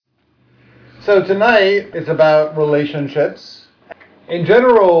So tonight is about relationships. In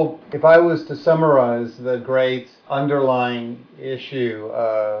general, if I was to summarize the great underlying issue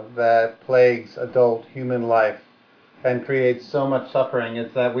that plagues adult human life and creates so much suffering,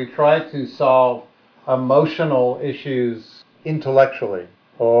 it's that we try to solve emotional issues intellectually,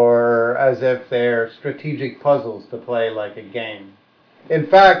 or as if they're strategic puzzles to play like a game. In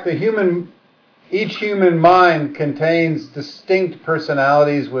fact, each human mind contains distinct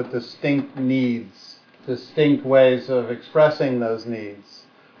personalities with distinct needs, distinct ways of expressing those needs.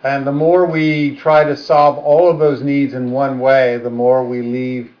 And the more we try to solve all of those needs in one way, the more we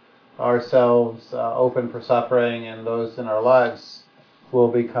leave ourselves open for suffering, and those in our lives will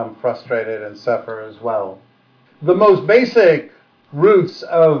become frustrated and suffer as well. The most basic roots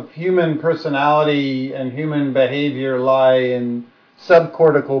of human personality and human behavior lie in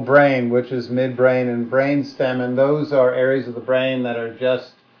subcortical brain, which is midbrain and brainstem, and those are areas of the brain that are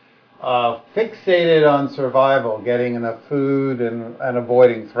just fixated on survival, getting enough food and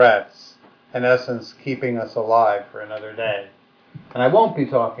avoiding threats. In essence, keeping us alive for another day. And I won't be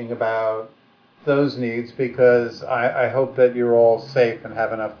talking about those needs because I hope that you're all safe and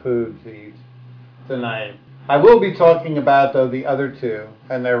have enough food to eat tonight. I will be talking about, though, the other two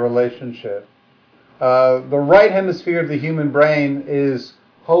and their relationship. The right hemisphere of the human brain is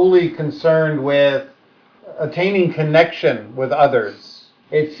wholly concerned with attaining connection with others.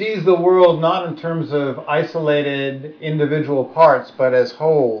 It sees the world not in terms of isolated individual parts, but as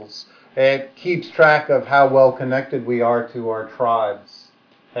wholes. It keeps track of how well connected we are to our tribes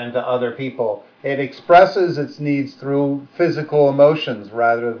and to other people. It expresses its needs through physical emotions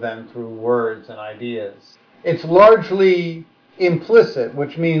rather than through words and ideas. It's largely implicit,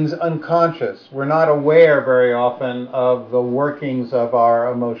 which means unconscious. We're not aware very often of the workings of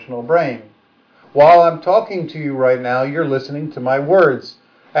our emotional brain. While I'm talking to you right now, you're listening to my words.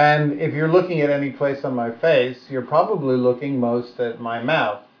 And if you're looking at any place on my face, you're probably looking most at my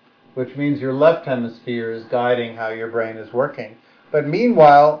mouth, which means your left hemisphere is guiding how your brain is working. But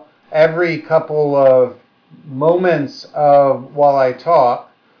meanwhile, every couple of moments while I talk,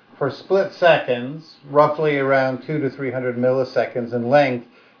 for split seconds, roughly around 200 to 300 milliseconds in length,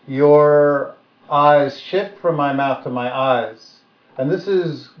 your eyes shift from my mouth to my eyes. And this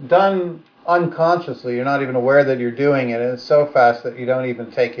is done unconsciously. You're not even aware that you're doing it, and it's so fast that you don't even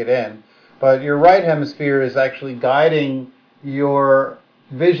take it in. But your right hemisphere is actually guiding your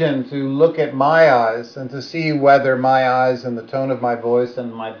vision to look at my eyes and to see whether my eyes and the tone of my voice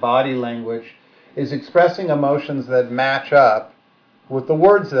and my body language is expressing emotions that match up with the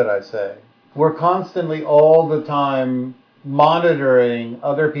words that I say. We're constantly, all the time, monitoring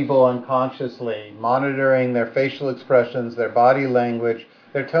other people unconsciously, monitoring their facial expressions, their body language,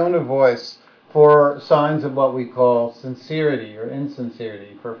 their tone of voice, for signs of what we call sincerity or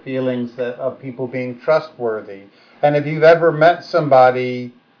insincerity, for feelings of people being trustworthy. And if you've ever met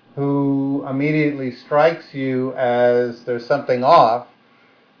somebody who immediately strikes you as there's something off,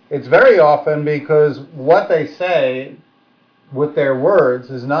 it's very often because what they say with their words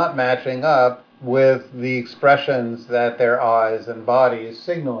is not matching up with the expressions that their eyes and body is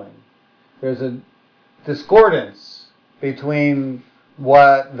signaling. There's a discordance between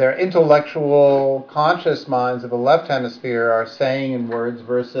what their intellectual, conscious minds of the left hemisphere are saying in words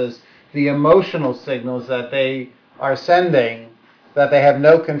versus the emotional signals that they are sending that they have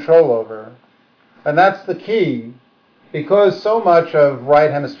no control over. And that's the key, because so much of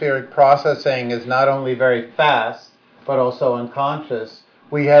right hemispheric processing is not only very fast, but also unconscious.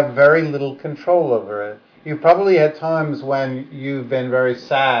 We have very little control over it. You've probably had times when you've been very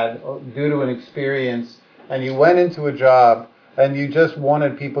sad due to an experience, and you went into a job and you just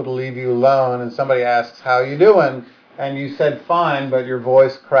wanted people to leave you alone, and somebody asks, "How you doing?" And you said fine, but your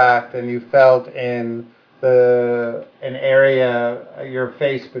voice cracked and you felt in an area, your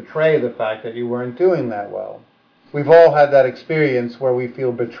face betray the fact that you weren't doing that well. We've all had that experience where we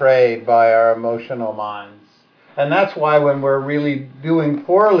feel betrayed by our emotional minds. And that's why when we're really doing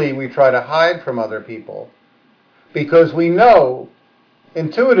poorly, we try to hide from other people. Because we know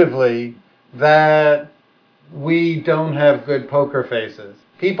intuitively that we don't have good poker faces.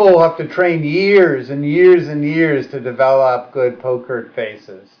 People have to train years and years and years to develop good poker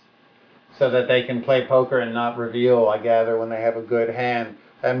faces so that they can play poker and not reveal, I gather, when they have a good hand.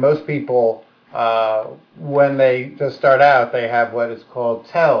 And most people, when they just start out, they have what is called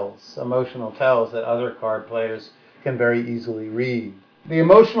tells, emotional tells that other card players can very easily read. The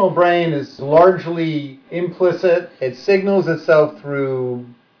emotional brain is largely implicit. It signals itself through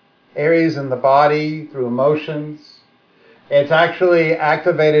areas in the body, through emotions. It's actually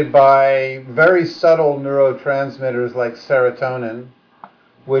activated by very subtle neurotransmitters like serotonin,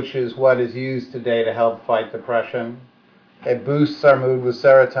 which is what is used today to help fight depression. It boosts our mood with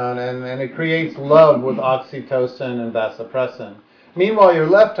serotonin, and it creates love with oxytocin and vasopressin. Meanwhile, your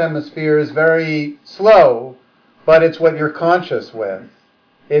left hemisphere is very slow, but it's what you're conscious with.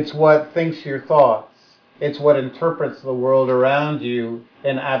 It's what thinks your thoughts. It's what interprets the world around you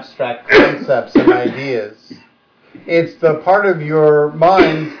in abstract concepts and ideas. It's the part of your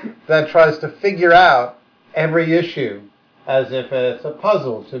mind that tries to figure out every issue as if it's a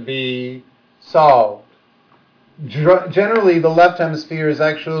puzzle to be solved. Generally, the left hemisphere is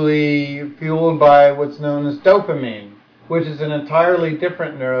actually fueled by what's known as dopamine, which is an entirely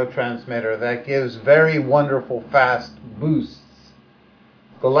different neurotransmitter that gives very wonderful fast boosts.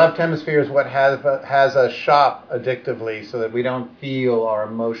 The left hemisphere is what has us shop addictively so that we don't feel our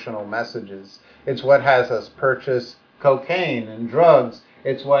emotional messages. It's what has us purchase cocaine and drugs.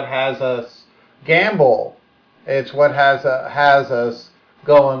 It's what has us gamble. It's what has us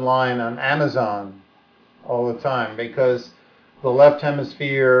go online on Amazon all the time, because the left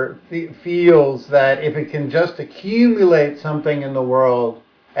hemisphere feels that if it can just accumulate something in the world,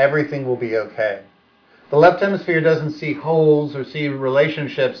 everything will be okay. The left hemisphere doesn't see holes or see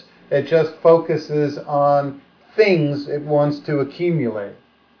relationships. It just focuses on things it wants to accumulate,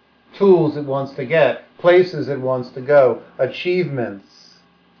 tools it wants to get, places it wants to go, achievements.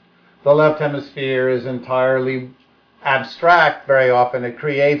 The left hemisphere is entirely abstract very often. It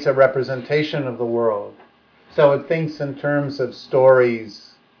creates a representation of the world. So it thinks in terms of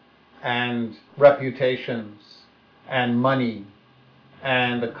stories and reputations and money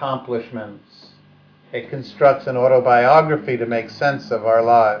and accomplishments. It constructs an autobiography to make sense of our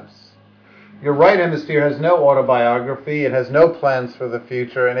lives. Your right hemisphere has no autobiography, it has no plans for the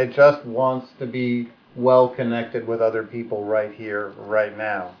future, and it just wants to be well connected with other people right here, right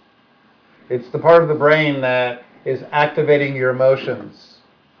now. It's the part of the brain that is activating your emotions.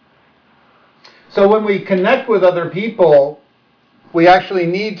 So when we connect with other people, we actually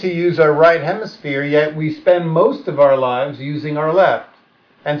need to use our right hemisphere, yet we spend most of our lives using our left.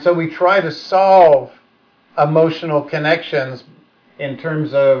 And so we try to solve emotional connections in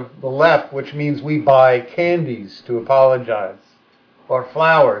terms of the left, which means we buy candies to apologize, or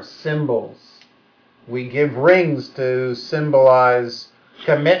flowers, symbols. We give rings to symbolize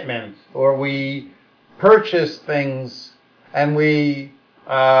commitment, or we purchase things and we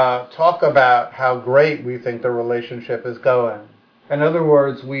talk about how great we think the relationship is going. In other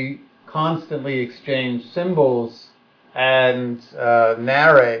words, we constantly exchange symbols and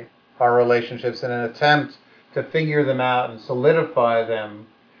narrate our relationships in an attempt to figure them out and solidify them,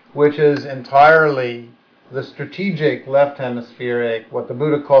 which is entirely the strategic left hemispheric, what the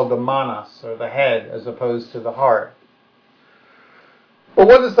Buddha called the manas, or the head, as opposed to the heart. But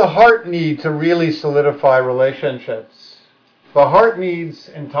what does the heart need to really solidify relationships? The heart needs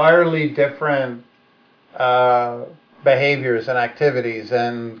entirely different behaviors and activities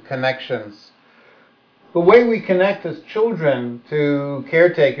and connections. The way we connect as children to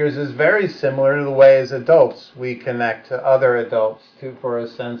caretakers is very similar to the way as adults we connect to other adults for a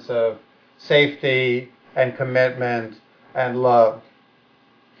sense of safety and commitment and love.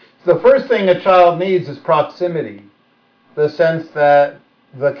 The first thing a child needs is proximity. The sense that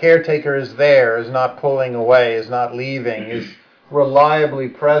the caretaker is there, is not pulling away, is not leaving, is reliably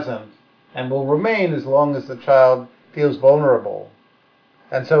present, and will remain as long as the child feels vulnerable.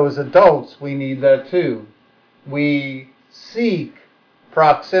 And so as adults, we need that too. We seek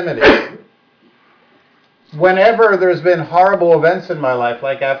proximity. Whenever there's been horrible events in my life,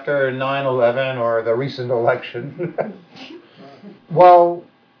 like after 9/11 or the recent election, well,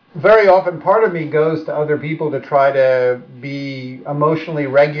 very often part of me goes to other people to try to be emotionally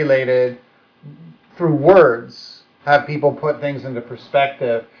regulated through words, have people put things into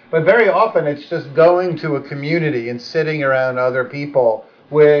perspective. But very often it's just going to a community and sitting around other people,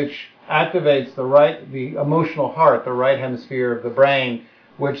 which activates the emotional heart, the right hemisphere of the brain,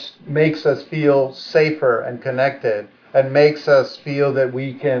 which makes us feel safer and connected and makes us feel that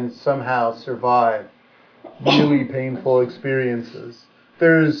we can somehow survive really painful experiences.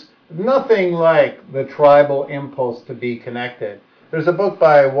 There's nothing like the tribal impulse to be connected. There's a book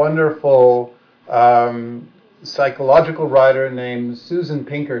by a wonderful psychological writer named Susan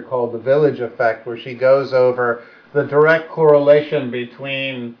Pinker called The Village Effect, where she goes over the direct correlation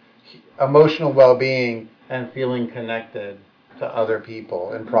between emotional well-being and feeling connected to other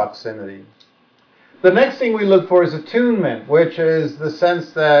people in proximity. The next thing we look for is attunement, which is the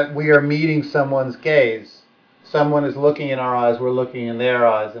sense that we are meeting someone's gaze. Someone is looking in our eyes, we're looking in their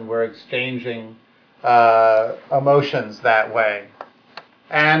eyes, and we're exchanging emotions that way.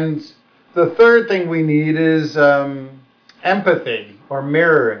 And the third thing we need is empathy, or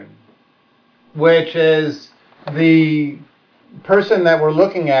mirroring, which is the person that we're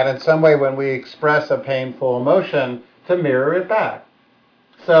looking at in some way when we express a painful emotion to mirror it back.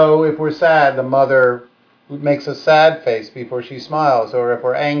 So if we're sad, the mother makes a sad face before she smiles, or if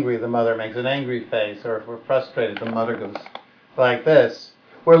we're angry, the mother makes an angry face, or if we're frustrated, the mother goes like this.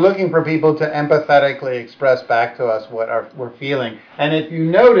 We're looking for people to empathetically express back to us what we're feeling. And if you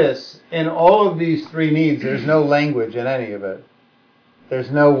notice, in all of these three needs, there's no language in any of it.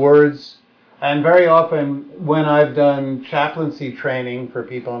 There's no words. And very often, when I've done chaplaincy training for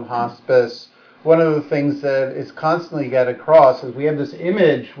people in hospice, one of the things that is constantly get across is we have this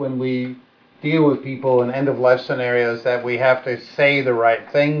image when we deal with people in end-of-life scenarios that we have to say the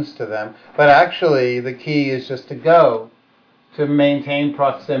right things to them. But actually, the key is just to go, to maintain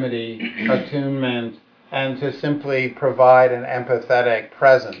proximity, attunement, and to simply provide an empathetic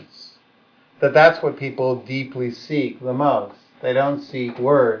presence. That's what people deeply seek the most. They don't seek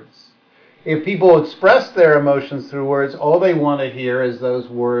words. If people express their emotions through words, all they want to hear is those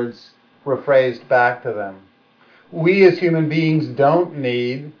words rephrased back to them. We as human beings don't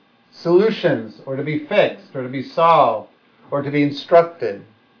need solutions, or to be fixed, or to be solved, or to be instructed.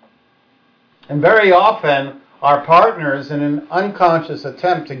 And very often, our partners, in an unconscious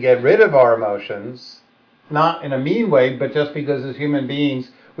attempt to get rid of our emotions, not in a mean way, but just because as human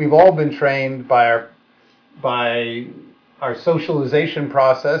beings, we've all been trained by our socialization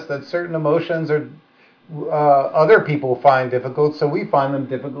process that certain emotions are other people find difficult, so we find them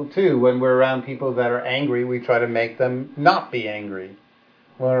difficult too. When we're around people that are angry, we try to make them not be angry.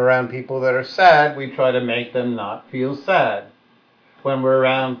 When we're around people that are sad, we try to make them not feel sad. When we're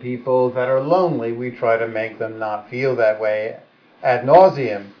around people that are lonely, we try to make them not feel that way ad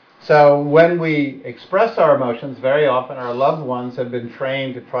nauseum. So when we express our emotions, very often our loved ones have been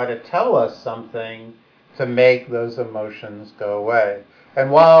trained to try to tell us something to make those emotions go away.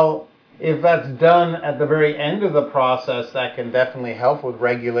 And while if that's done at the very end of the process, that can definitely help with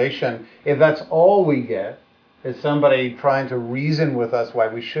regulation. If that's all we get, is somebody trying to reason with us why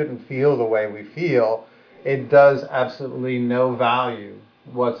we shouldn't feel the way we feel, it does absolutely no value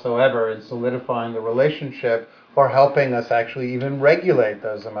whatsoever in solidifying the relationship or helping us actually even regulate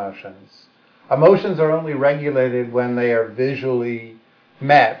those emotions. Emotions are only regulated when they are visually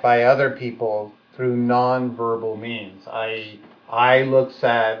met by other people through non-verbal means. I look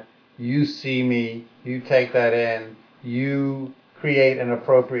sad, you see me, you take that in, you create an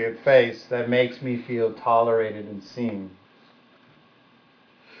appropriate face that makes me feel tolerated and seen.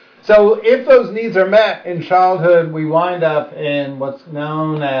 So if those needs are met in childhood, we wind up in what's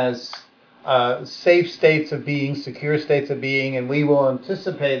known as safe states of being, secure states of being, and we will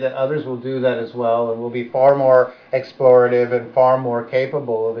anticipate that others will do that as well, and will be far more explorative and far more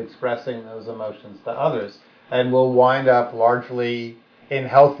capable of expressing those emotions to others, and will wind up largely in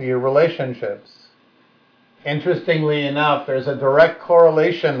healthier relationships. Interestingly enough, there's a direct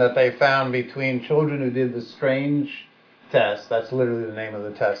correlation that they found between children who did the Strange test, that's literally the name of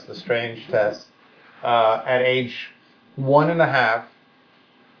the test, the Strange test, at age 1.5,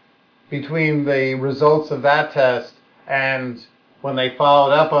 between the results of that test and when they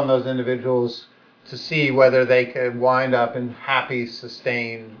followed up on those individuals to see whether they could wind up in happy,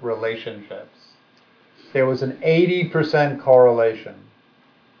 sustained relationships. There was an 80% correlation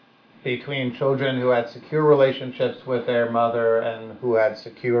between children who had secure relationships with their mother and who had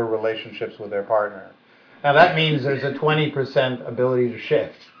secure relationships with their partner. Now that means there's a 20% ability to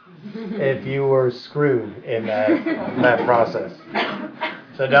shift if you were screwed in that process.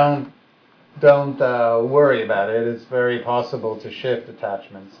 So don't worry about it. It's very possible to shift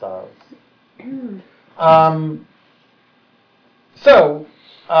attachment styles. If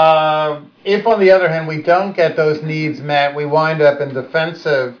on the other hand we don't get those needs met, we wind up in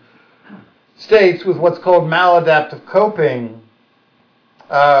defensive states with what's called maladaptive coping.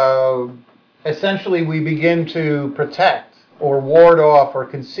 Essentially, we begin to protect or ward off or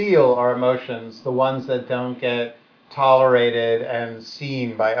conceal our emotions, the ones that don't get tolerated and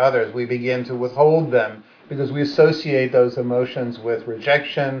seen by others. We begin to withhold them because we associate those emotions with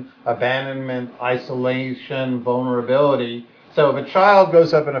rejection, abandonment, isolation, vulnerability. So if a child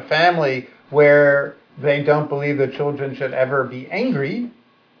grows up in a family where they don't believe that children should ever be angry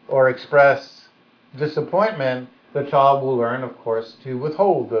or express disappointment, the child will learn, of course, to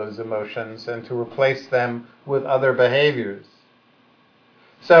withhold those emotions and to replace them with other behaviors.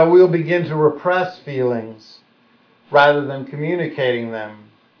 So we'll begin to repress feelings rather than communicating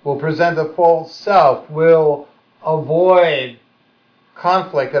them. We'll present a false self. We'll avoid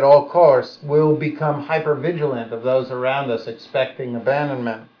conflict at all costs. We'll become hypervigilant of those around us, expecting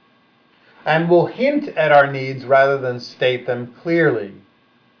abandonment. and will hint at our needs rather than state them clearly.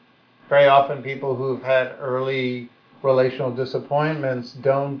 Very often people who've had early relational disappointments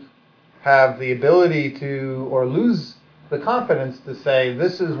don't have the ability to, or lose the confidence to say,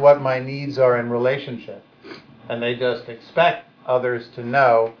 this is what my needs are in relationship. And they just expect others to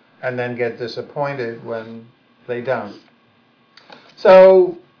know and then get disappointed when they don't.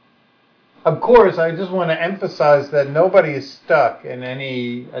 So, of course, I just want to emphasize that nobody is stuck in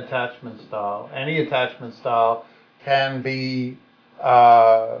any attachment style. Any attachment style can be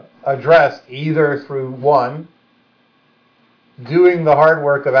addressed either through, one, doing the hard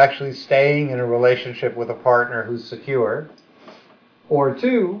work of actually staying in a relationship with a partner who's secure, or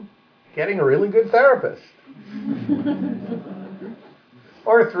two, getting a really good therapist.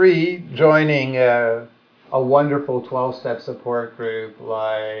 Or three, joining a wonderful 12-step support group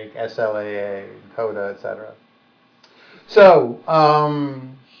like SLAA, CODA, etc. So,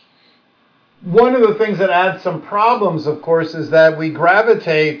 one of the things that adds some problems, of course, is that we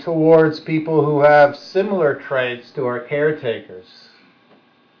gravitate towards people who have similar traits to our caretakers.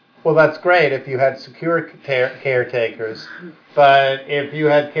 Well, that's great if you had secure caretakers, but if you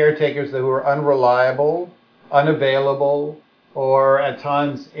had caretakers who were unreliable, unavailable, or at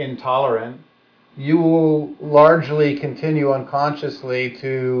times intolerant, you will largely continue unconsciously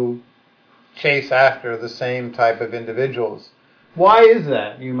to chase after the same type of individuals. Why is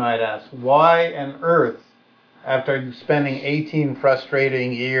that, you might ask? Why on earth, after spending 18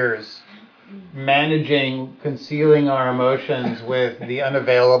 frustrating years managing, concealing our emotions with the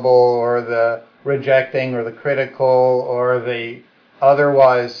unavailable or the rejecting or the critical or the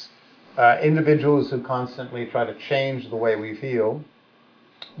otherwise individuals who constantly try to change the way we feel,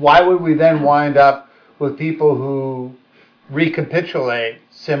 why would we then wind up with people who recapitulate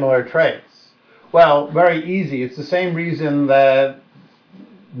similar traits? Well, very easy. It's the same reason that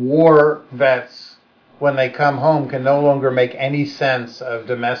war vets, when they come home, can no longer make any sense of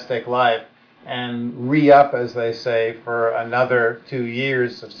domestic life and re-up, as they say, for another 2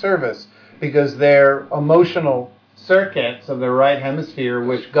 years of service, because their emotional circuits of the right hemisphere,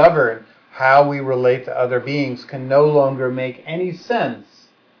 which govern how we relate to other beings, can no longer make any sense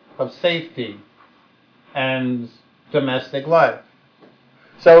of safety and domestic life.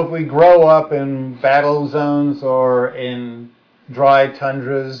 So if we grow up in battle zones or in dry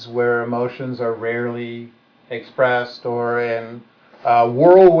tundras where emotions are rarely expressed, or in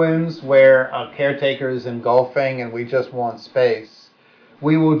whirlwinds where a caretaker is engulfing and we just want space,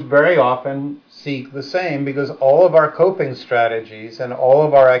 we will very often seek the same, because all of our coping strategies and all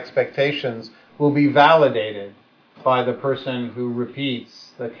of our expectations will be validated by the person who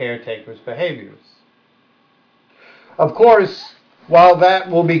repeats the caretaker's behaviors. Of course, while that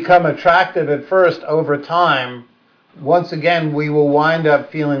will become attractive at first, over time, once again, we will wind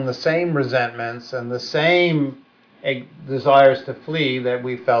up feeling the same resentments and the same desires to flee that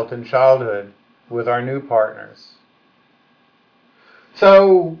we felt in childhood with our new partners.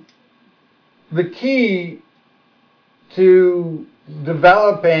 So, the key to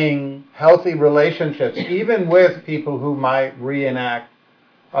developing healthy relationships, even with people who might reenact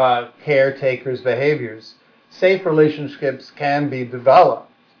caretakers' behaviors, safe relationships can be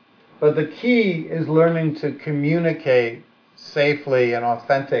developed. But the key is learning to communicate safely and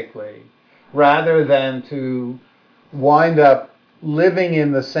authentically, rather than to wind up living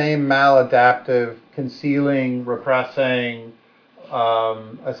in the same maladaptive, concealing, repressing,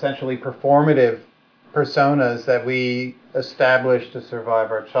 essentially performative personas that we established to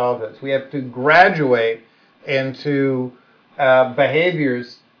survive our childhoods. We have to graduate into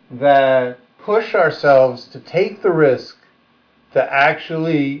behaviors that push ourselves to take the risk to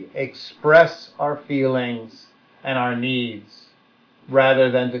actually express our feelings and our needs, rather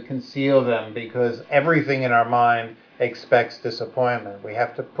than to conceal them because everything in our mind expects disappointment. We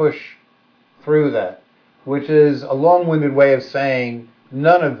have to push through that, which is a long-winded way of saying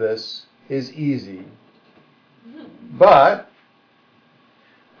none of this is easy. But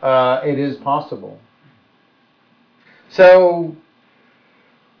it is possible. So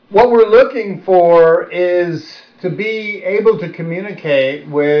what we're looking for is to be able to communicate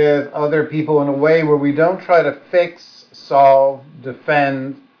with other people in a way where we don't try to fix, solve,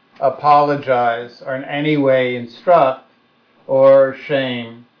 defend, apologize, or in any way instruct or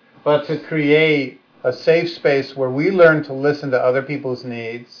shame, but to create a safe space where we learn to listen to other people's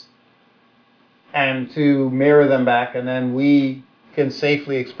needs and to mirror them back, and then we can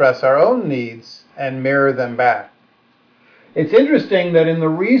safely express our own needs and mirror them back. It's interesting that in the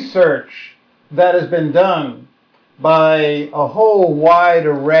research that has been done by a whole wide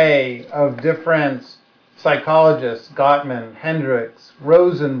array of different psychologists, Gottman, Hendricks,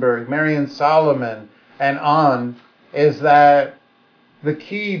 Rosenberg, Marion Solomon, and on, is that the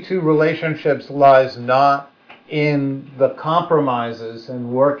key to relationships lies not in the compromises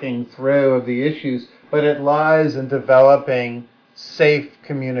and working through of the issues, but it lies in developing safe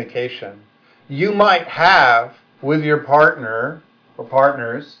communication. You might have, with your partner or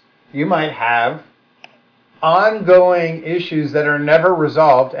partners, you might have ongoing issues that are never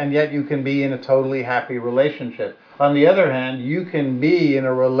resolved, and yet you can be in a totally happy relationship. On the other hand, you can be in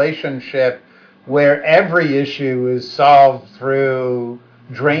a relationship where every issue is solved through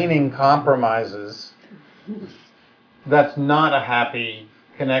draining compromises. That's not a happy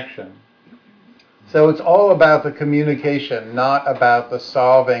connection. So it's all about the communication, not about the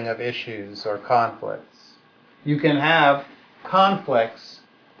solving of issues or conflicts. You can have conflicts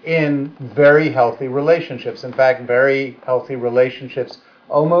in very healthy relationships. In fact, very healthy relationships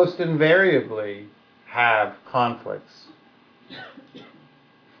almost invariably have conflicts.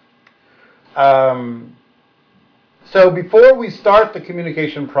 So before we start the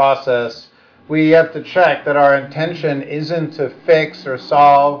communication process, we have to check that our intention isn't to fix or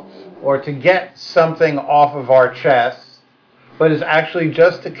solve or to get something off of our chest, but is actually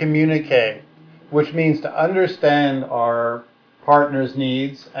just to communicate, which means to understand our partner's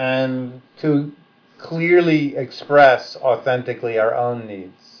needs and to clearly express authentically our own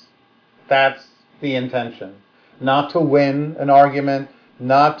needs. That's the intention. Not to win an argument,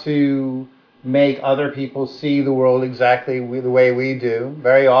 not to make other people see the world exactly the way we do.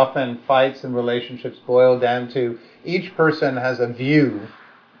 Very often fights and relationships boil down to each person has a view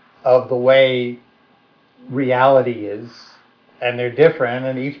of the way reality is, and they're different,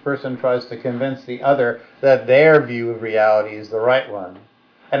 and each person tries to convince the other that their view of reality is the right one.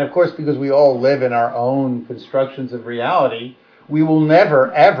 And of course, because we all live in our own constructions of reality, we will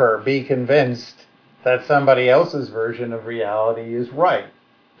never, ever be convinced that somebody else's version of reality is right.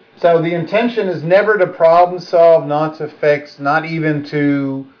 So the intention is never to problem solve, not to fix, not even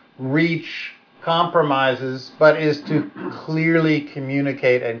to reach compromises, but is to clearly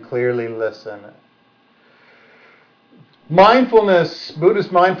communicate and clearly listen. Mindfulness,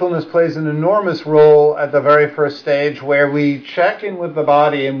 Buddhist mindfulness plays an enormous role at the very first stage, where we check in with the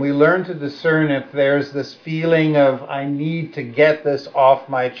body and we learn to discern if there's this feeling of, I need to get this off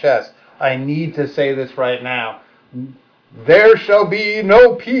my chest. I need to say this right now. There shall be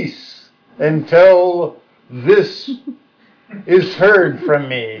no peace until this is heard from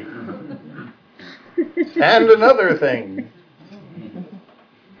me. And another thing,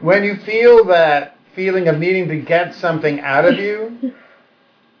 when you feel that feeling of needing to get something out of you,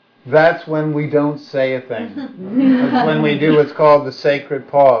 that's when we don't say a thing. That's when we do what's called the sacred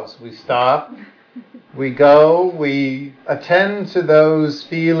pause. We stop, we go, we attend to those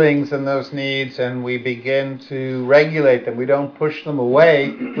feelings and those needs, and we begin to regulate them. We don't push them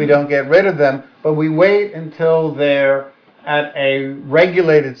away, we don't get rid of them, but we wait until they're at a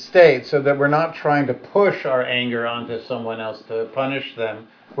regulated state, so that we're not trying to push our anger onto someone else to punish them.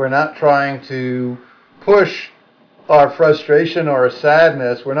 We're not trying to push our frustration or our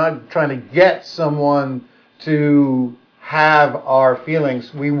sadness. We're not trying to get someone to have our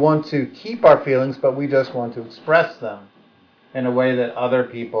feelings. We want to keep our feelings, but we just want to express them in a way that other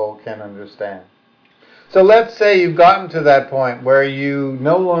people can understand. So let's say you've gotten to that point where you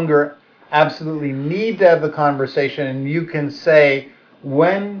no longer absolutely need to have the conversation, and you can say,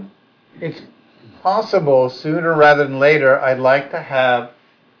 when it's possible, sooner rather than later, I'd like to have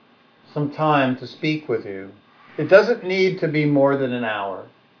some time to speak with you. It doesn't need to be more than an hour,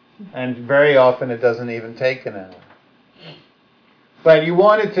 and very often it doesn't even take an hour. But you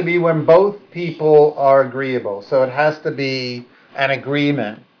want it to be when both people are agreeable, so it has to be an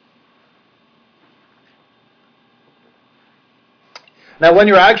agreement. Now, when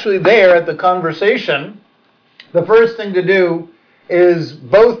you're actually there at the conversation, the first thing to do is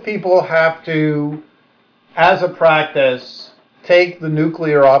both people have to, as a practice, take the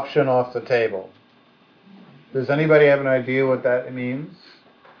nuclear option off the table. Does anybody have an idea what that means?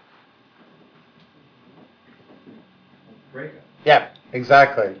 Breakup. Yeah,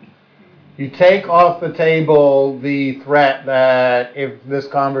 exactly. You take off the table the threat that if this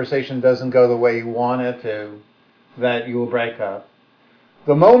conversation doesn't go the way you want it to, that you will break up.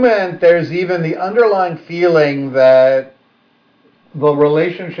 The moment there's even the underlying feeling that the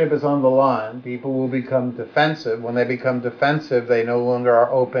relationship is on the line, people will become defensive. When they become defensive, they no longer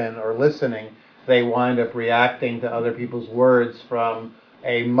are open or listening. They wind up reacting to other people's words from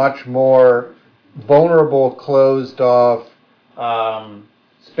a much more vulnerable, closed-off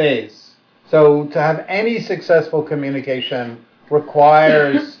space. So to have any successful communication,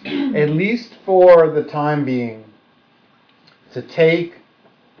 requires, at least for the time being, to take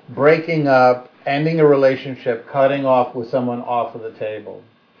breaking up, ending a relationship, cutting off with someone off of the table.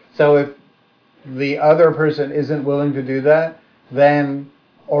 So if the other person isn't willing to do that, then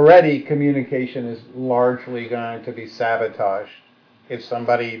already communication is largely going to be sabotaged if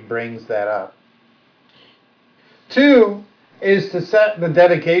somebody brings that up. 2 is to set the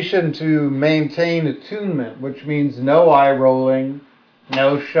dedication to maintain attunement, which means no eye rolling,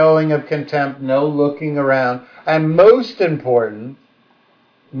 no showing of contempt, no looking around, and most important,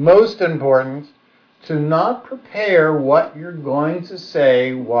 to not prepare what you're going to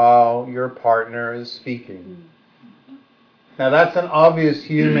say while your partner is speaking. Now that's an obvious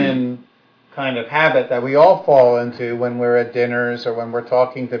human kind of habit that we all fall into when we're at dinners or when we're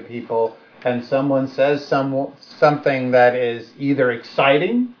talking to people and someone says something that is either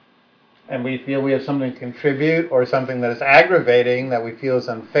exciting and we feel we have something to contribute, or something that is aggravating that we feel is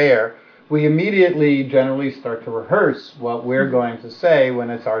unfair. We immediately generally start to rehearse what we're going to say when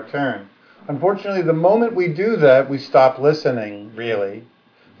it's our turn. Unfortunately, the moment we do that, we stop listening, really.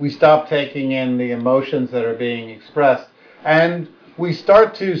 We stop taking in the emotions that are being expressed. And we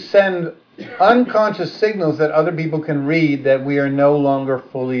start to send unconscious signals that other people can read that we are no longer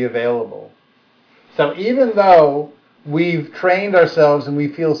fully available. So even though we've trained ourselves and we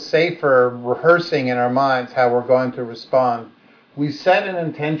feel safer rehearsing in our minds how we're going to respond, we set an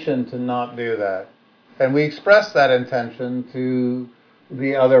intention to not do that. And we express that intention to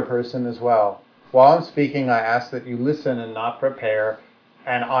the other person as well. While I'm speaking, I ask that you listen and not prepare,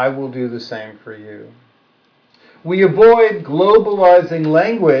 and I will do the same for you. We avoid globalizing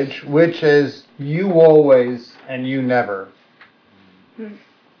language, which is you always and you never.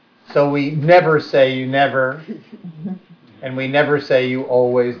 So we never say you never, and we never say you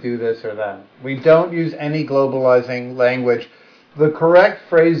always do this or that. We don't use any globalizing language. The correct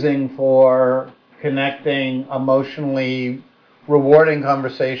phrasing for connecting emotionally rewarding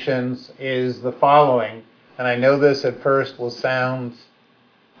conversations is the following, and I know this at first will sound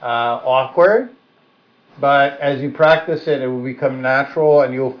awkward, but as you practice it, it will become natural,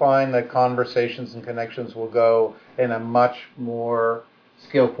 and you'll find that conversations and connections will go in a much more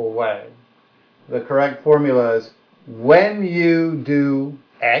skillful way. The correct formula is, when you do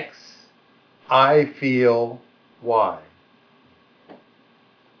X, I feel Y.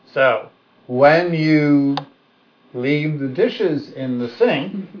 So, when you leave the dishes in the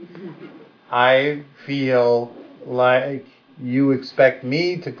sink, I feel like you expect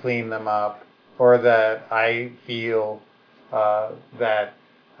me to clean them up, or that I feel that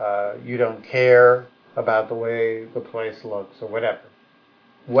you don't care about the way the place looks, or whatever.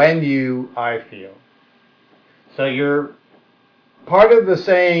 When you, I feel. So you're part of the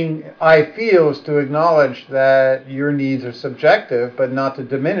saying, I feel, is to acknowledge that your needs are subjective, but not to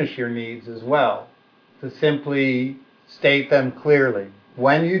diminish your needs as well. To simply state them clearly.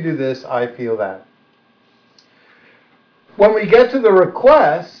 When you do this, I feel that. When we get to the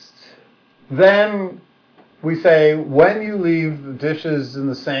request, then we say, when you leave the dishes in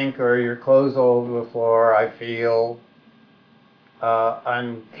the sink or your clothes all over the floor, I feel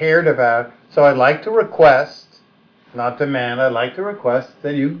I'm cared about. So I'd like to request, not demand, I'd like to request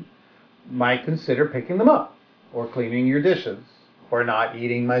that you might consider picking them up, or cleaning your dishes, or not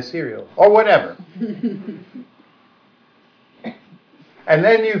eating my cereal, or whatever. And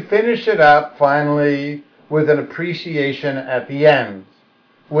then you finish it up, finally, with an appreciation at the end,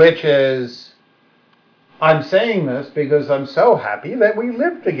 which is, I'm saying this because I'm so happy that we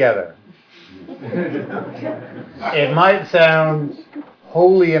live together. It might sound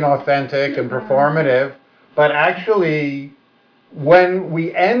wholly inauthentic and performative, but actually, when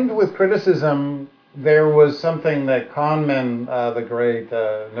we end with criticism, there was something that Kahneman, the great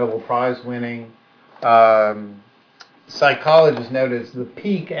Nobel Prize winning psychologist, noticed, the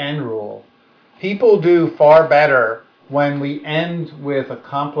peak end rule. People do far better when we end with a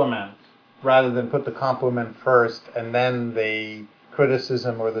compliment rather than put the compliment first and then the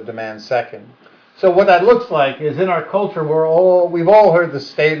criticism or the demand second. So what that looks like is, in our culture, we've all heard the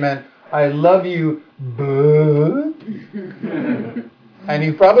statement, I love you, but... And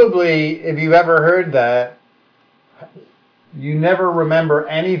you probably, if you've ever heard that, you never remember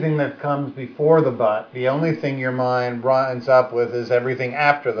anything that comes before the but. The only thing your mind runs up with is everything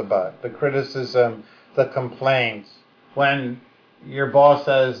after the but. The criticism, the complaints. When your boss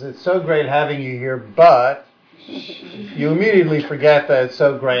says, it's so great having you here, but... you immediately forget that it's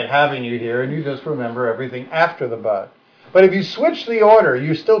so great having you here, and you just remember everything after the but. But if you switch the order,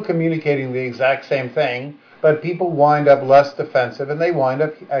 you're still communicating the exact same thing, but people wind up less defensive, and they wind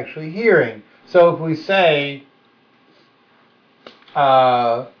up actually hearing. So if we say,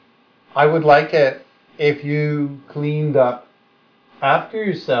 I would like it if you cleaned up after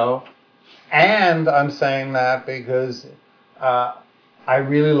yourself. And I'm saying that because I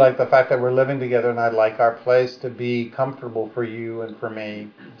really like the fact that we're living together, and I'd like our place to be comfortable for you and for me,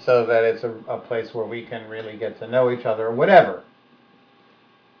 so that it's a place where we can really get to know each other, or whatever.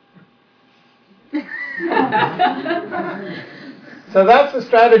 So that's the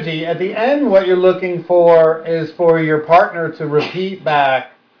strategy. At the end, what you're looking for is for your partner to repeat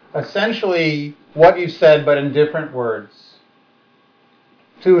back essentially what you said, but in different words.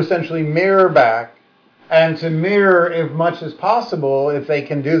 To essentially mirror back, and to mirror as much as possible, if they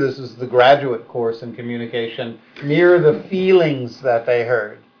can do this. This is the graduate course in communication, mirror the feelings that they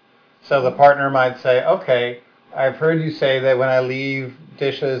heard. So the partner might say, okay, I've heard you say that when I leave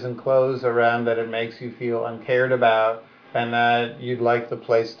dishes and clothes around that it makes you feel uncared about, and that you'd like the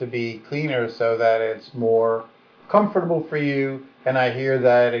place to be cleaner so that it's more comfortable for you, and I hear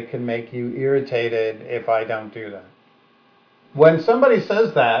that it can make you irritated if I don't do that. When somebody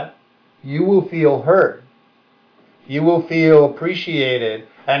says that, you will feel heard. You will feel appreciated.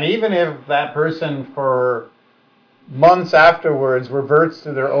 And even if that person for months afterwards reverts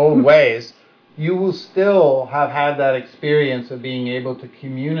to their old ways, you will still have had that experience of being able to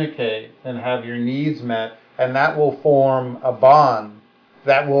communicate and have your needs met. And that will form a bond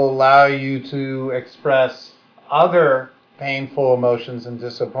that will allow you to express other painful emotions and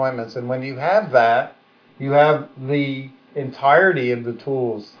disappointments. And when you have that, you have the entirety of the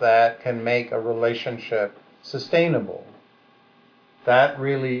tools that can make a relationship sustainable. That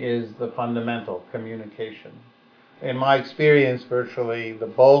really is the fundamental communication. In my experience, virtually the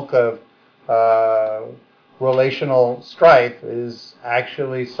bulk of relational strife is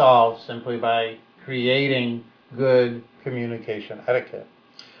actually solved simply by creating good communication etiquette.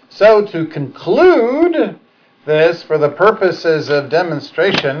 So to conclude this, for the purposes of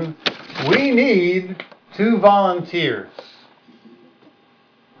demonstration, we need 2 volunteers.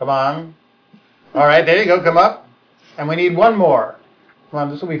 Come on. All right, there you go. Come up. And we need 1 more. Come on,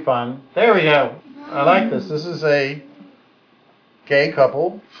 this will be fun. There we go. I like this. This is a gay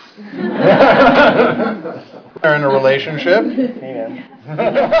couple. They're in a relationship. Amen.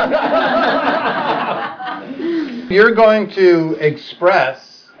 You're going to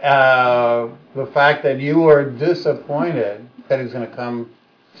express the fact that you are disappointed that he's going to come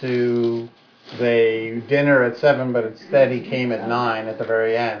to the dinner at 7, but instead he came at 9 at the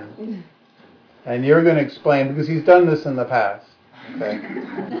very end. And you're going to explain, because he's done this in the past. Okay.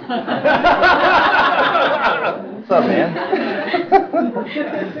 What's up, man?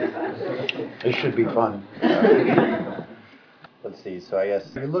 This should be fun. Let's see, so I guess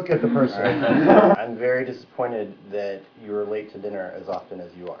You look at the person. I'm very disappointed that you were late to dinner as often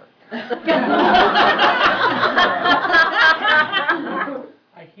as you are.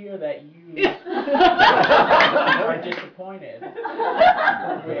 I hear that you are disappointed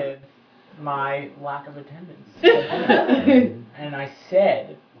with my lack of attendance. And I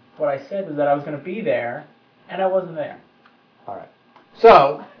said, what I said was that I was going to be there, and I wasn't there. All right.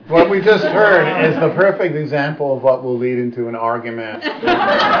 So, what we just heard is the perfect example of what will lead into an argument.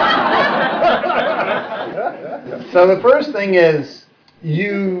 So the first thing is,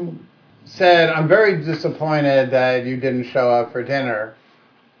 you said, I'm very disappointed that you didn't show up for dinner.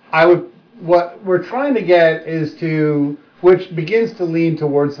 What we're trying to get is to, which begins to lean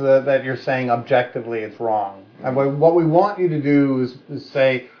towards that you're saying objectively it's wrong. And what we want you to do is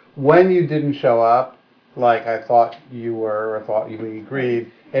say, when you didn't show up, like I thought you were, or thought we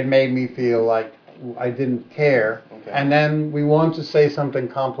agreed, it made me feel like I didn't care. Okay. And then we want to say something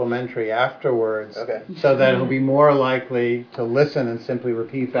complimentary afterwards, Okay. so that he'll be more likely to listen and simply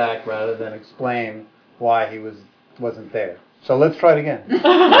repeat back rather than explain why he wasn't there. So let's try it again.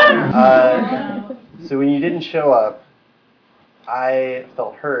 So when you didn't show up, I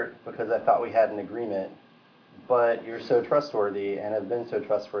felt hurt because I thought we had an agreement, but you're so trustworthy and have been so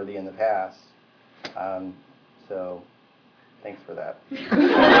trustworthy in the past. So thanks for that.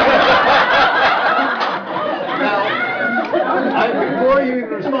 Before you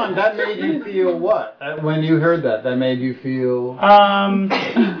respond, that made you feel what? When you heard that made you feel...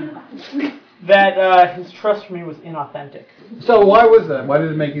 That his trust for me was inauthentic. So why was that? Why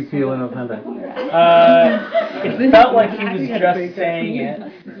did it make you feel inauthentic? It felt like he was just saying it.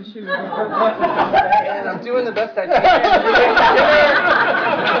 And I'm doing the best I can.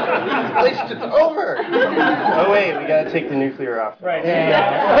 This relationship's over. Oh wait, we gotta take the nuclear off. Right. We're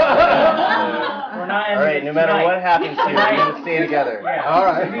not ending All right, no matter tonight. what happens here, we're gonna stay together. Yeah. All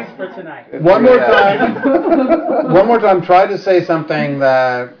right. At least for tonight. One more time. One more time. Try to say something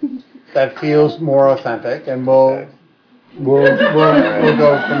that feels more authentic, and we'll We'll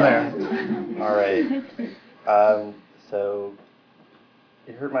go from there. All right. So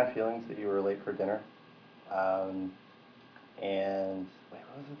it hurt my feelings that you were late for dinner. And wait,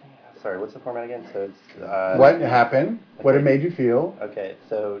 what was the thing? Sorry, what's the format again? So it's What happened? What it okay. made you feel? Okay,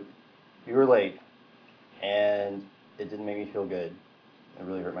 so you were late, and it didn't make me feel good. It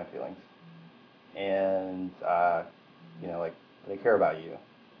really hurt my feelings. And like I care about you,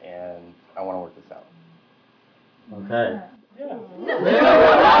 and I want to work this out. Okay.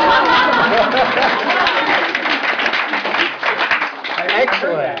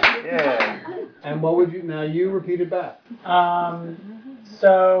 Excellent. Yeah. And what would you, now you repeat it back.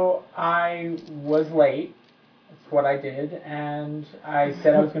 So I was late. That's what I did, and I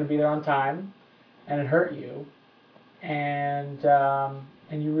said I was going to be there on time, and it hurt you, and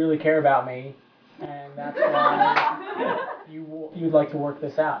you really care about me, and that's why you'd like to work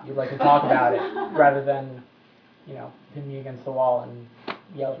this out. You'd like to talk about it rather than, pin me against the wall and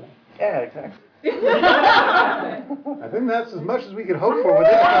yell at me. Yeah, exactly. I think that's as much as we could hope for with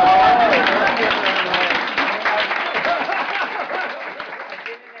this conversation.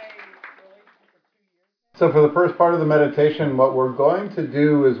 So for the first part of the meditation, what we're going to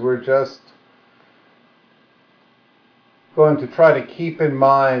do is we're just going to try to keep in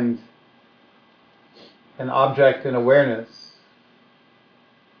mind an object in awareness.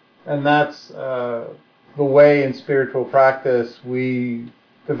 And that's the way in spiritual practice we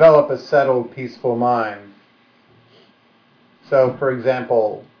develop a settled, peaceful mind. So, for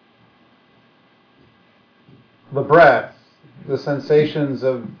example, the breath, the sensations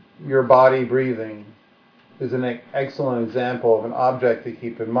of your body breathing is an excellent example of an object to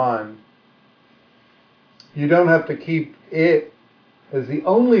keep in mind. You don't have to keep it as the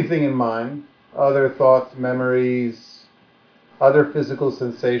only thing in mind. Other thoughts, memories, other physical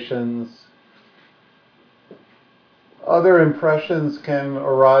sensations, other impressions can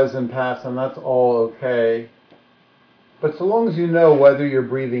arise and pass, and that's all okay. But so long as you know whether you're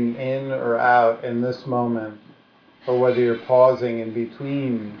breathing in or out in this moment, or whether you're pausing in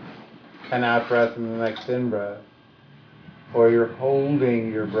between an out breath and the next in breath, or you're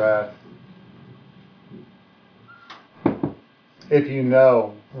holding your breath, if you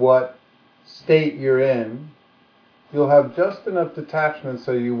know what state you're in, you'll have just enough detachment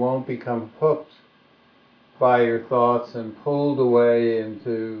so you won't become hooked by your thoughts and pulled away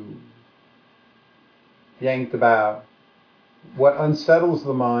into, yanked about. What unsettles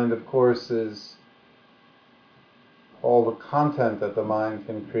the mind, of course, is all the content that the mind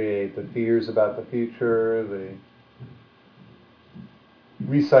can create, the fears about the future, the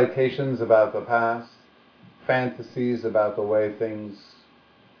recitations about the past, fantasies about the way things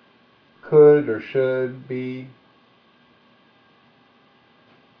could or should be.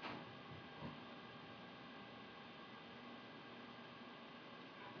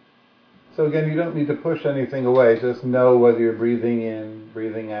 So again, you don't need to push anything away. Just know whether you're breathing in,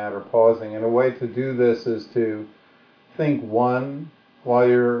 breathing out, or pausing. And a way to do this is to think one, while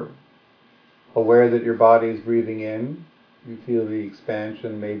you're aware that your body is breathing in, you feel the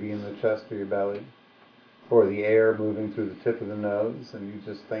expansion maybe in the chest or your belly, or the air moving through the tip of the nose, and you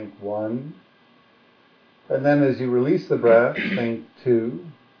just think one. And then as you release the breath, think two.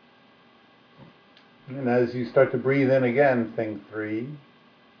 And as you start to breathe in again, think three.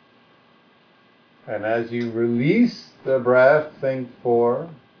 And as you release the breath, think four.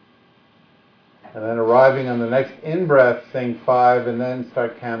 And then arriving on the next in-breath, think five, and then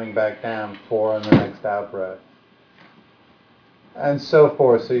start counting back down, four on the next out-breath. And so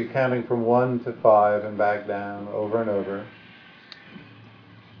forth. So you're counting from 1 to 5 and back down over and over.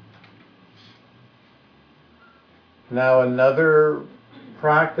 Now another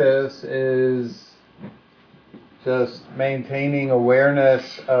practice is just maintaining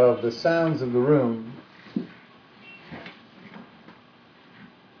awareness of the sounds of the room.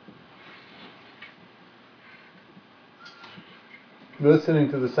 Listening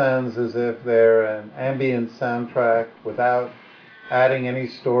to the sounds as if they're an ambient soundtrack without adding any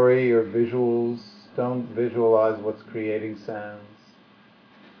story or visuals. Don't visualize what's creating sounds.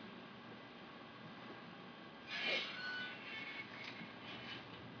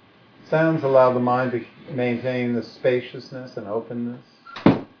 Sounds allow the mind to maintain the spaciousness and openness.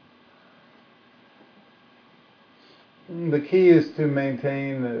 The key is to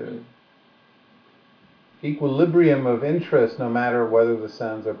maintain the equilibrium of interest, no matter whether the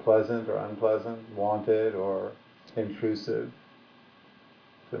sounds are pleasant or unpleasant, wanted or intrusive.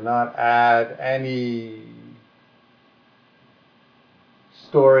 To not add any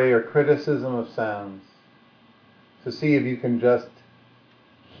story or criticism of sounds. To see if you can just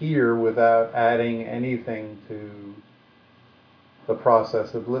hear without adding anything to the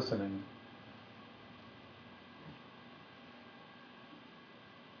process of listening.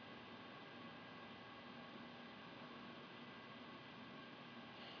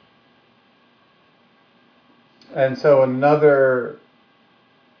 And so another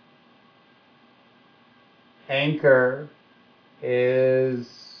anchor is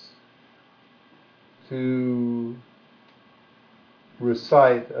to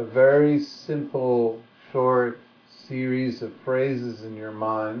recite a very simple, short series of phrases in your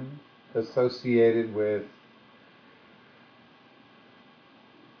mind associated with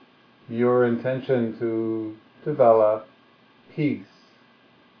your intention to develop peace.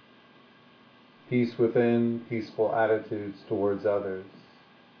 Peace within, peaceful attitudes towards others.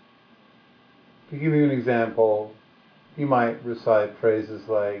 To give you an example, you might recite phrases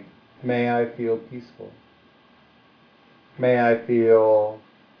like, may I feel peaceful. May I feel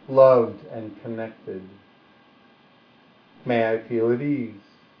loved and connected. May I feel at ease.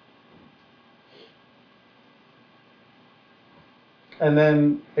 And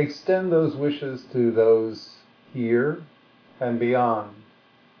then extend those wishes to those here and beyond.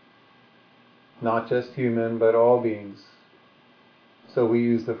 Not just human, but all beings. So we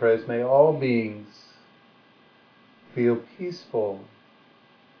use the phrase, may all beings feel peaceful,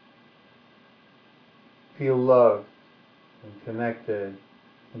 feel loved and connected,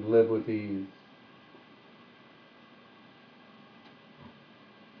 and live with ease.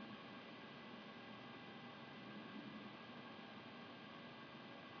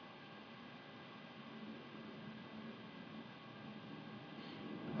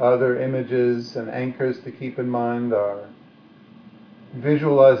 Other images and anchors to keep in mind are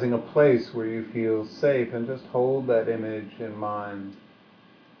visualizing a place where you feel safe and just hold that image in mind.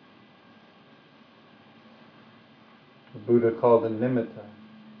 The Buddha called it nimitta.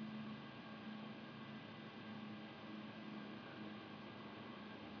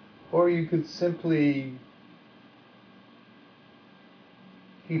 Or you could simply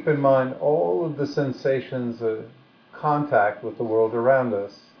keep in mind all of the sensations of contact with the world around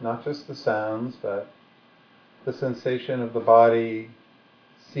us, not just the sounds, but the sensation of the body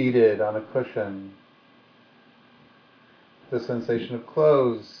seated on a cushion, the sensation of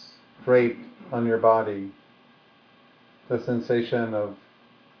clothes draped on your body, the sensation of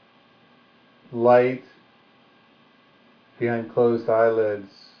light behind closed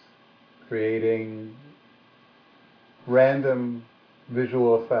eyelids, creating random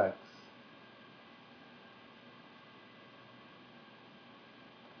visual effects.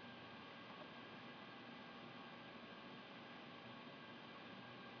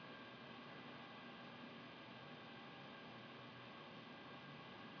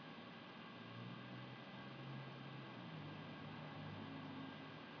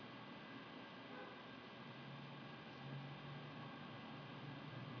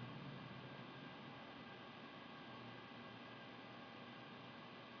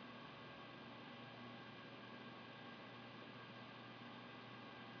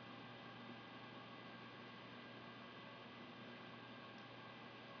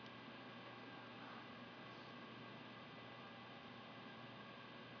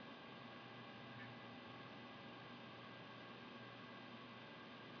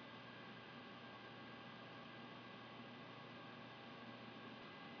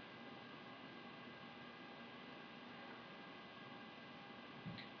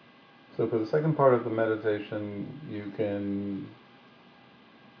 So for the second part of the meditation, you can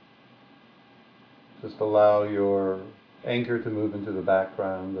just allow your anchor to move into the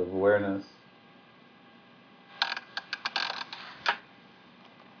background of awareness.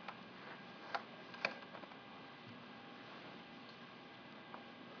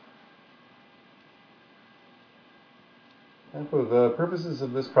 And for the purposes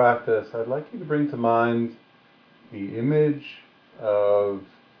of this practice, I'd like you to bring to mind the image of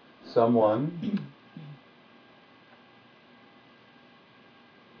someone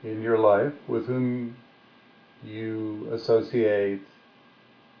in your life with whom you associate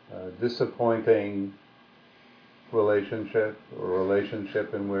a disappointing relationship, or a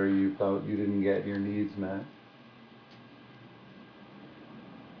relationship in where you felt you didn't get your needs met.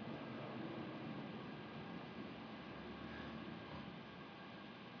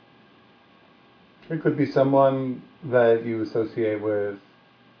 It could be someone that you associate with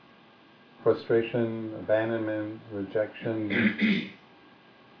frustration, abandonment, rejection.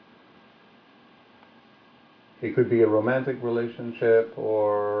 It could be a romantic relationship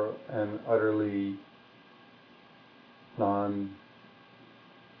or an utterly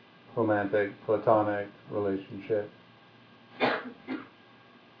non-romantic, platonic relationship. And,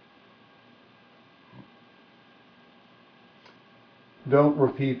 don't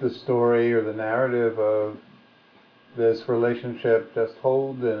repeat the story or the narrative of this relationship. Just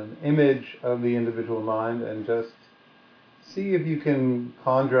hold an image of the individual mind and just see if you can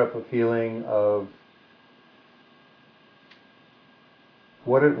conjure up a feeling of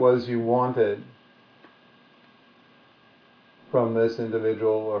what it was you wanted from this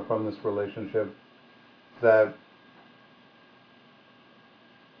individual or from this relationship that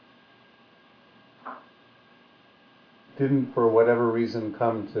didn't, for whatever reason,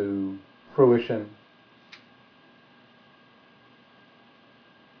 come to fruition.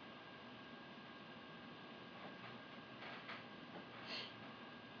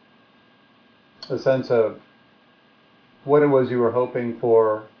 A sense of what it was you were hoping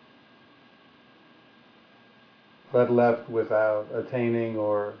for, but left without attaining,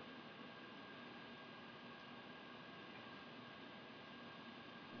 or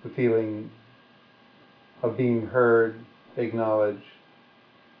the feeling of being heard, acknowledged.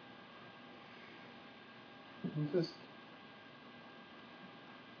 And just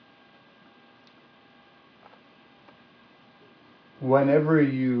whenever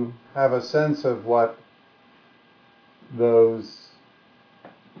you have a sense of what those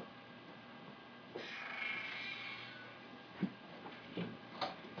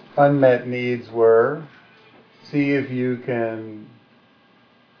unmet needs were, see if you can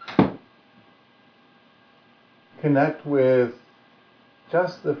connect with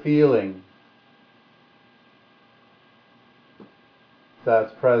just the feeling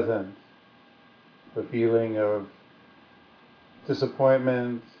that's present, the feeling of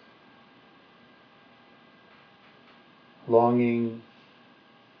disappointment, longing,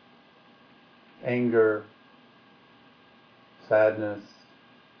 anger, sadness,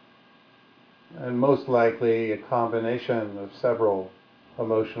 and most likely a combination of several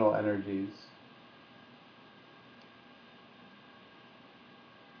emotional energies.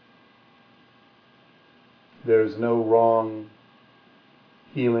 There's no wrong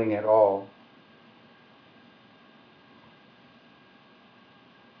feeling at all.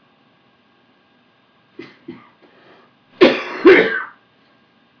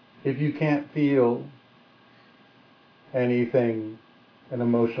 If you can't feel anything, an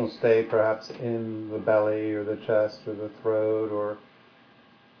emotional state perhaps in the belly or the chest or the throat, or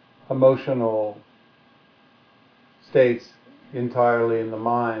emotional states entirely in the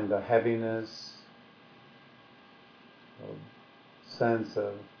mind, a heaviness, a sense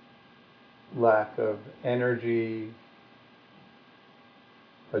of lack of energy,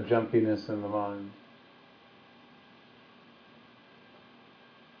 a jumpiness in the mind.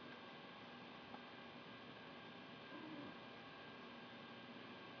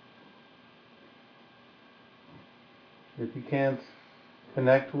 If you can't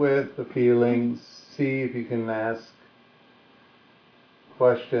connect with the feelings, see if you can ask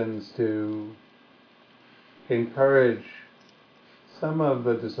questions to encourage some of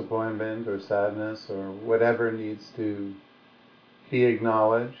the disappointment or sadness or whatever needs to be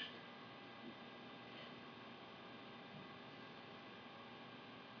acknowledged.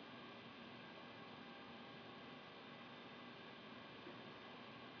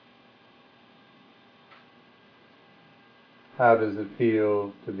 How does it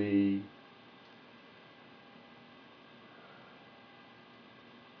feel to be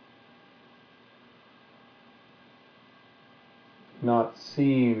not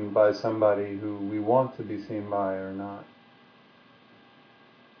seen by somebody who we want to be seen by, or not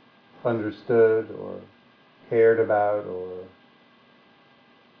understood or cared about, or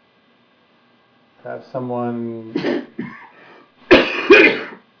have someone,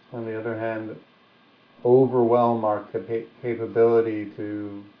 on the other hand, overwhelm our capability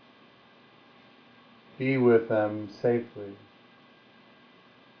to be with them safely.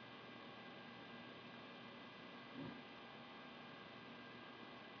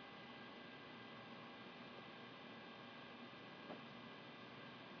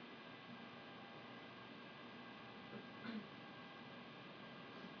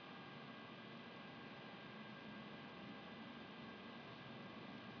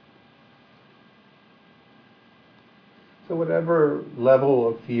 So whatever level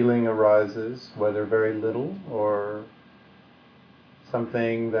of feeling arises, whether very little or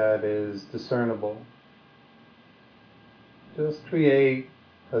something that is discernible, just create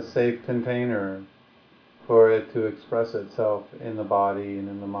a safe container for it to express itself in the body and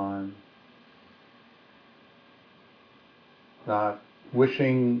in the mind. Not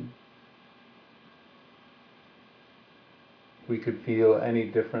wishing we could feel any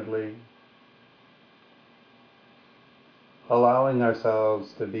differently. Allowing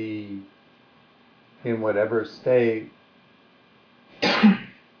ourselves to be in whatever state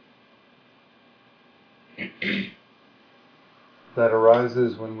that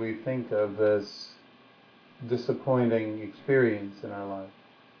arises when we think of this disappointing experience in our life.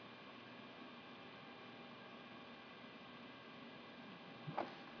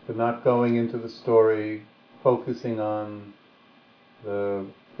 But not going into the story, focusing on the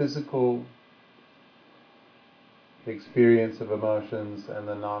physical experience of emotions and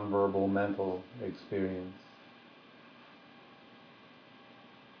the nonverbal mental experience.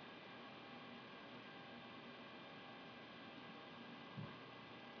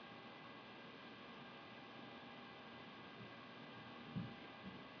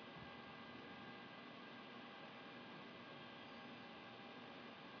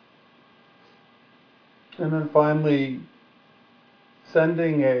 And then finally,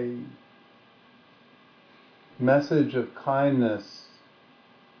 sending a message of kindness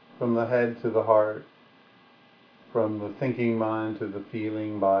from the head to the heart, from the thinking mind to the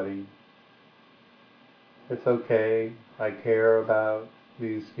feeling body. It's okay, I care about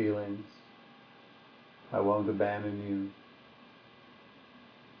these feelings. I won't abandon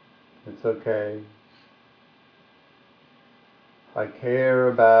you. It's okay. I care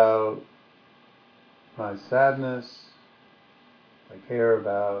about my sadness. I care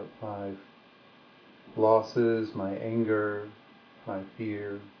about my losses, my anger, my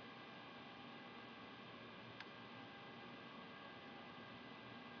fear.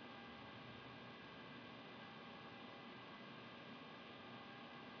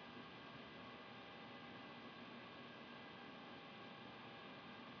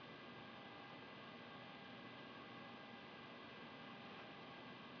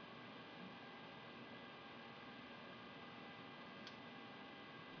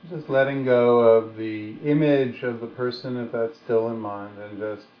 Just letting go of the image of the person, if that's still in mind, and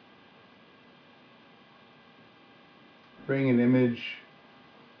just bring an image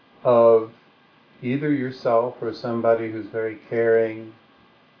of either yourself or somebody who's very caring,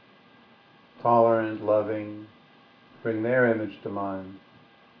 tolerant, loving. Bring their image to mind,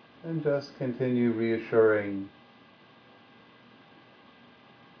 and just continue reassuring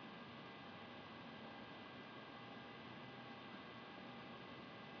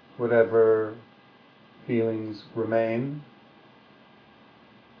whatever feelings remain.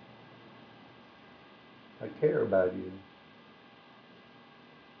 I care about you.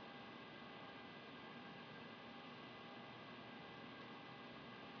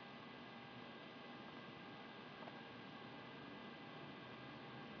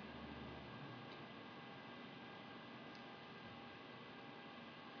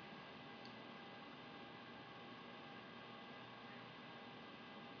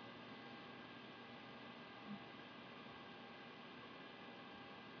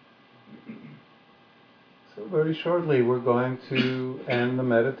 So very shortly we're going to end the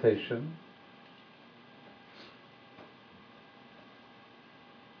meditation.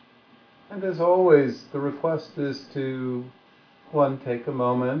 And as always, the request is to, one, take a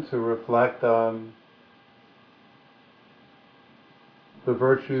moment to reflect on the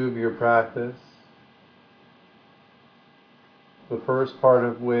virtue of your practice, the first part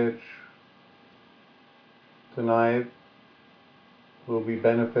of which tonight will be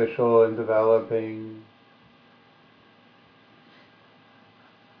beneficial in developing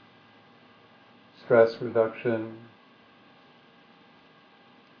stress reduction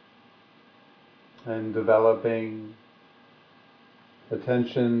and developing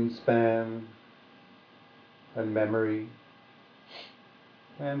attention span and memory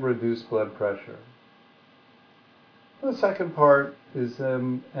and reduce blood pressure. The second part is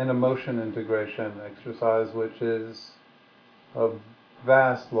an emotion integration exercise, which is of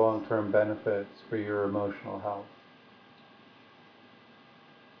vast long-term benefits for your emotional health.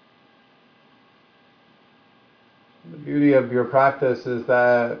 The beauty of your practice is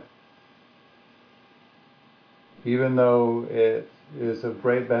that even though it is of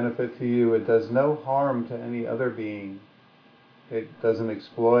great benefit to you, it does no harm to any other being. It doesn't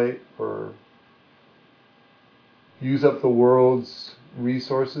exploit or use up the world's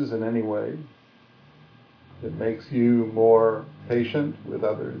resources in any way. It makes you more patient with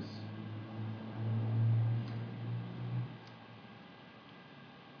others.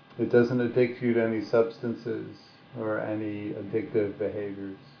 It doesn't addict you to any substances or any addictive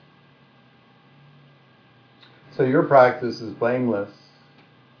behaviors. So your practice is blameless.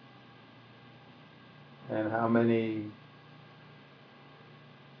 And how many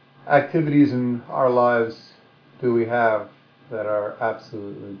activities in our lives do we have that are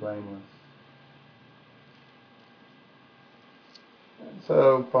absolutely blameless? And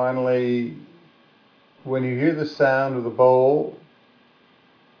so finally, when you hear the sound of the bowl,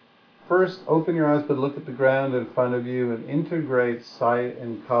 first open your eyes, but look at the ground in front of you and integrate sight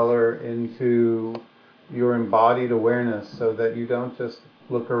and color into your embodied awareness so that you don't just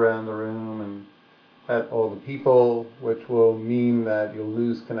look around the room and at all the people, which will mean that you'll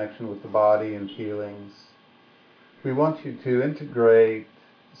lose connection with the body and feelings. We want you to integrate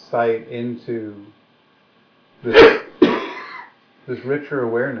sight into this, this richer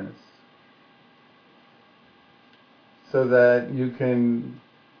awareness so that you can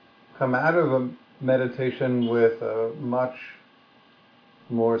come out of a meditation with a much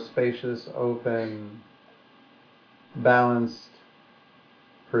more spacious, open, balanced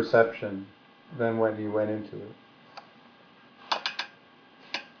perception than when you went into it.